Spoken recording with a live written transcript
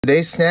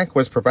Today's snack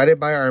was provided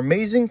by our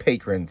amazing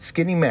patron,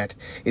 Skinny Matt.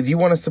 If you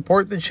want to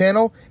support the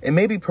channel and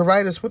maybe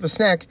provide us with a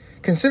snack,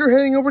 consider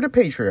heading over to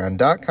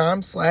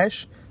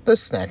patreon.com/The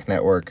Snack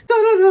Network.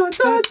 Christmas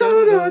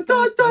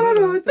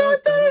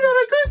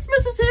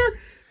is here!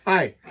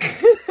 Hi.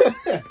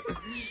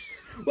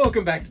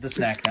 Welcome back to the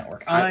Snack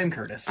Network. I'm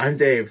Curtis. I'm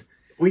Dave.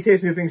 We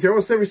taste new things here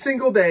almost every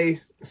single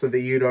day so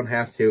that you don't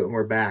have to, and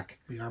we're back.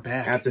 We are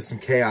back. After some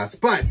chaos.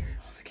 But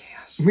the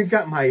chaos. We've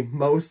got my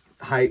most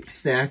hyped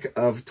snack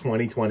of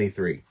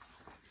 2023.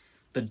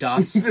 The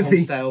Dots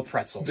Homestyle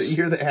Pretzels. The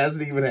year that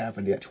hasn't even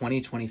happened yet.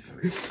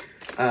 2023.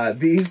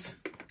 These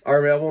are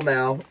available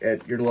now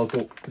at your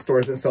local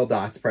stores that sell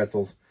Dots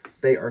pretzels.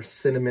 They are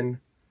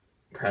cinnamon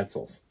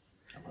pretzels.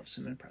 I love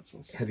cinnamon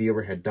pretzels. Have you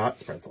ever had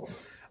Dots pretzels?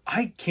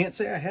 I can't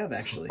say I have,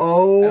 actually.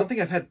 Oh. I don't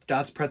think I've had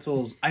Dots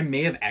pretzels. I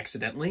may have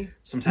accidentally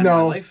sometime in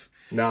my life.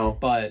 No.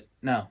 But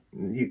no.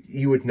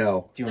 You would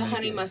know. The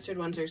honey mustard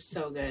ones are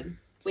so good.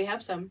 We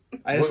have some.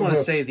 I just want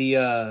to say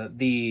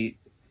the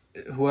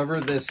whoever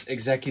this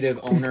executive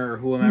owner or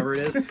whomever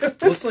it is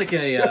looks like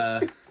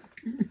a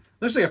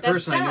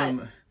person I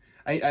knew.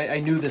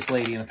 I knew this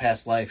lady in a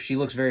past life. She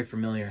looks very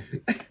familiar.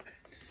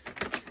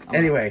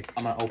 Anyway,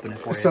 I'm gonna open it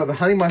for you. So the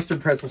honey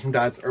mustard pretzels from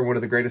Dots are one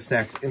of the greatest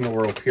snacks in the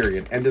world.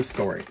 Period. End of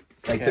story.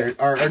 Like there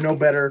are no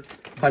better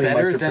honey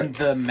mustard. Better than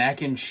the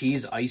mac and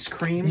cheese ice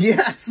cream.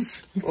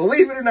 Yes,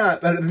 believe it or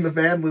not, better than the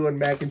Van Leeuwen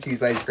mac and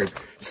cheese ice cream.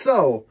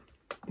 So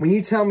when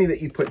you tell me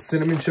that you put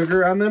cinnamon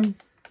sugar on them,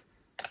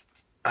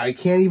 I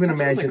can't even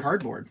imagine. It's like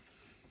cardboard.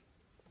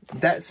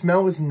 That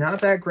smell is not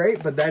that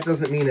great, but that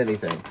doesn't mean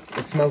anything.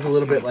 It smells a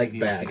little bit like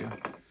bag.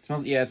 It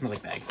smells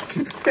like bag.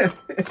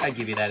 I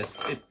give you that.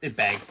 It's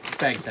bag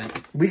scent.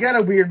 We got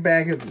a weird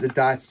bag of the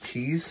Dots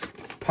cheese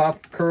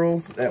puff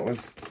curls that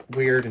was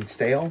weird and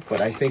stale,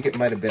 but I think it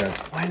might have been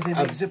why do they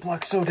make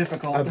Ziploc so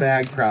difficult? A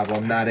bag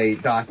problem, not a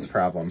Dots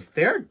problem.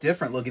 They are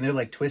different looking. They're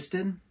like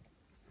twisted.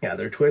 Yeah,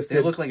 they're twisted.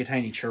 They look like a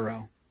tiny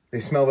churro.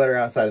 They smell better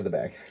outside of the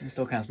bag. They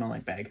still kind of smell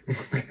like bag.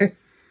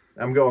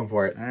 I'm going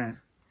for it. All right.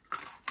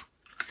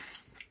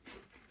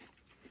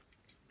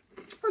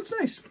 That's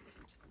nice.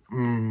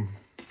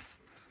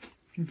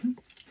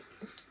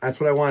 That's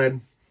what I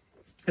wanted.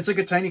 It's like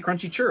a tiny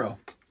crunchy churro.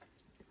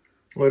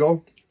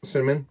 Little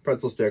cinnamon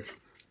pretzel sticks.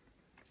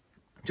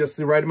 Just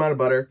the right amount of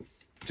butter.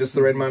 Just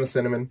the right amount of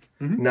cinnamon.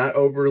 Not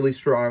overly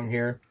strong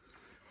here.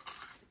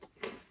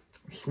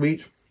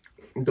 Sweet.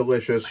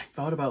 Delicious. I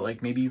thought about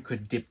like maybe you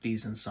could dip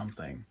these in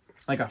something.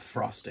 Like a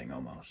frosting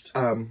almost.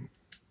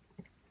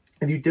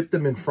 If you dip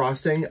them in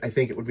frosting, I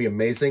think it would be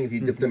amazing. If you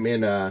dip them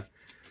in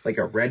like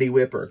a Ready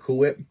Whip or a Cool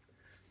Whip.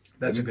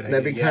 That's a good idea.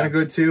 That'd be kind of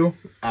good too.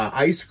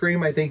 Ice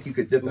cream, I think you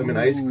could dip them in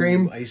ice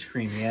cream. Ice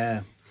cream,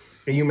 yeah.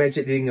 And you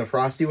mentioned eating a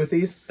Frosty with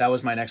these? That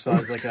was my next thought. It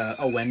was like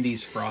a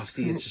Wendy's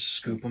Frosty. It's just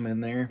scoop them in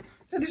there.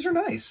 Yeah, these are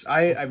nice.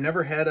 I've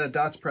never had a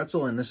Dots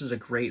pretzel, and this is a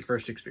great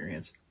first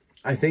experience.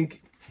 I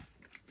think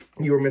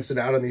you were missing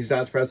out on these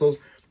Dots pretzels.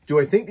 Do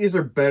I think these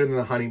are better than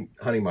the honey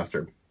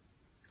mustard?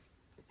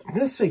 I'm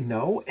going to say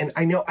no. And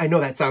I know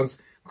that sounds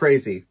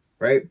crazy,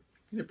 right?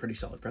 They're pretty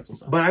solid pretzels,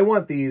 though. But I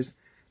want these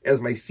as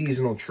my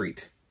seasonal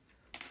treat.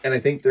 And I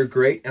think they're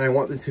great, and I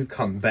want them to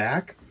come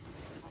back.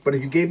 But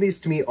if you gave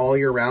these to me all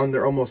year round,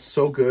 they're almost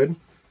so good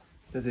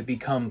that they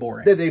become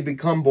boring. Does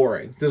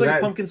it's like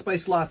a pumpkin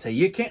spice latte.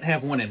 You can't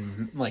have one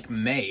in, like,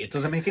 May. It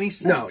doesn't make any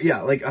sense. No,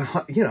 yeah, like,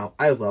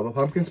 I love a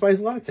pumpkin spice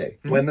latte.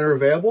 When they're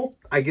available,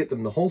 I get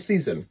them the whole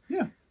season.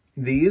 Yeah.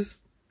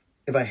 These,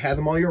 if I had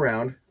them all year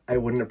round, I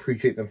wouldn't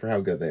appreciate them for how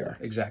good they are.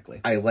 Exactly.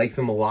 I like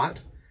them a lot,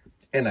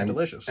 and I'm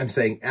delicious. I'm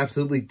saying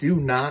absolutely do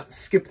not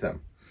skip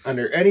them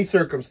under any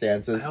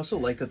circumstances. I also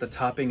like that the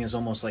topping is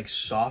almost like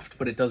soft,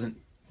 but it doesn't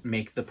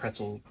make the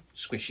pretzel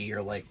squishy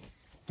or like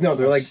no,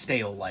 they're like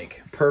stale,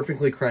 like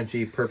perfectly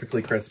crunchy,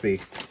 perfectly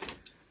crispy.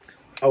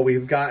 Oh,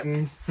 we've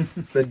gotten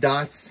the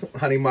Dots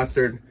honey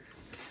mustard,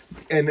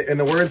 and in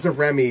the words of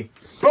Remy,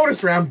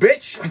 bonus round,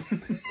 bitch.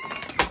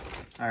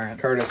 All right,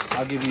 Curtis,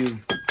 I'll give you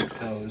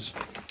those.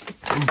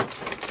 All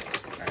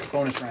right,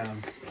 bonus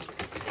round.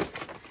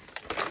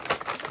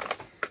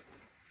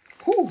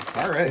 Whew.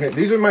 All right. Okay,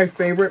 these are my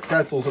favorite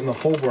pretzels in the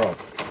whole world.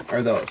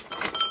 Are those?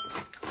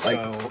 Like,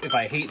 so if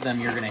I hate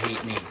them, you're gonna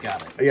hate me.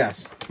 Got it.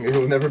 Yes. You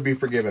will never be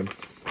forgiven.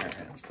 All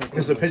right. Let's put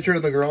Is the picture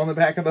of the girl on the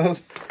back of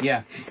those?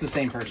 Yeah, it's the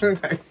same person.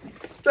 Okay.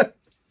 All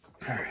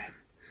right.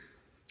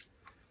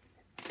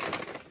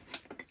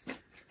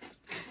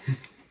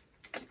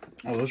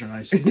 Oh, those are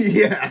nice.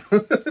 Yeah.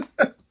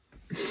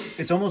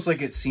 It's almost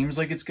like it seems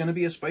like it's going to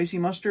be a spicy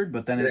mustard,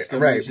 but then it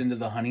goes into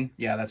the honey.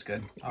 Yeah, that's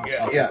good. I'll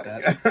take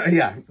that.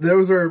 Yeah,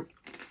 those are...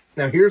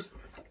 Now, here's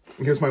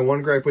my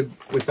one gripe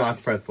with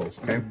Dots pretzels,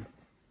 okay?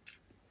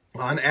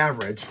 On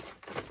average,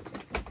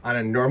 on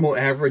a normal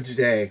average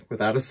day,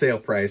 without a sale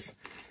price,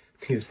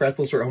 these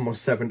pretzels are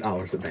almost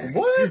 $7 a bag.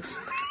 What?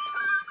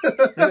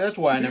 That's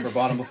why I never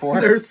bought them before.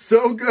 They're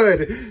so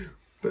good,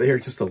 but they are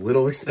just a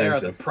little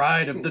expensive. They are the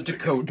pride of the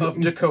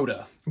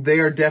Dakota. They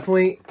are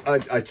definitely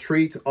a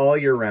treat all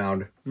year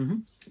round.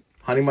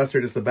 Honey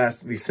mustard is the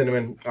best. The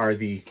cinnamon are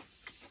the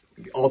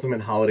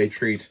ultimate holiday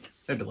treat.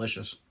 They're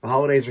delicious. The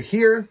holidays are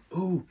here.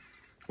 Ooh,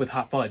 with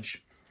hot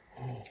fudge.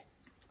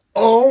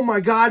 Oh my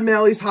God,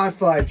 Melly's hot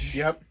fudge.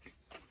 Yep.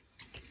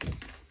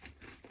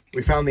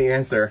 We found the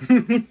answer.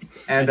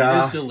 And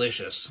it is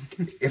delicious.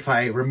 If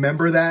I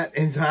remember that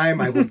in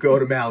time, I will go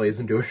to Mally's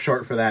and do a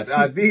short for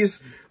that.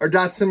 These are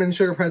Dot's Cinnamon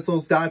Sugar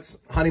Pretzels, Dot's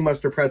Honey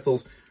Mustard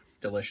Pretzels.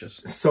 Delicious.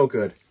 So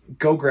good.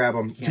 Go grab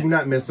them. Yeah. Do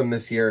not miss them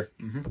this year.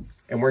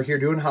 And we're here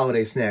doing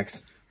holiday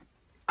snacks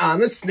on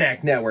the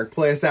Snack Network.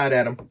 Play us out,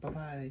 Adam.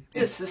 Bye-bye.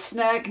 It's the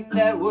Snack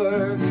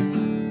Network.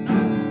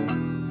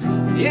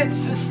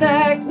 It's the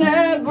Snack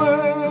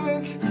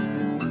Network.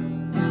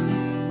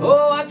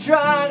 Oh, I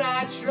tried,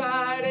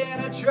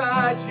 and I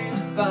tried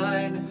to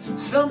find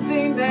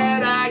something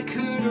that I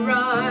could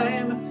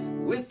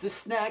rhyme with the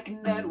Snack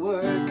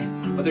Network.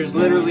 But there's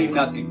literally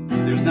nothing.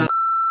 There's not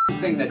a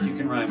thing that you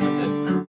can rhyme with it.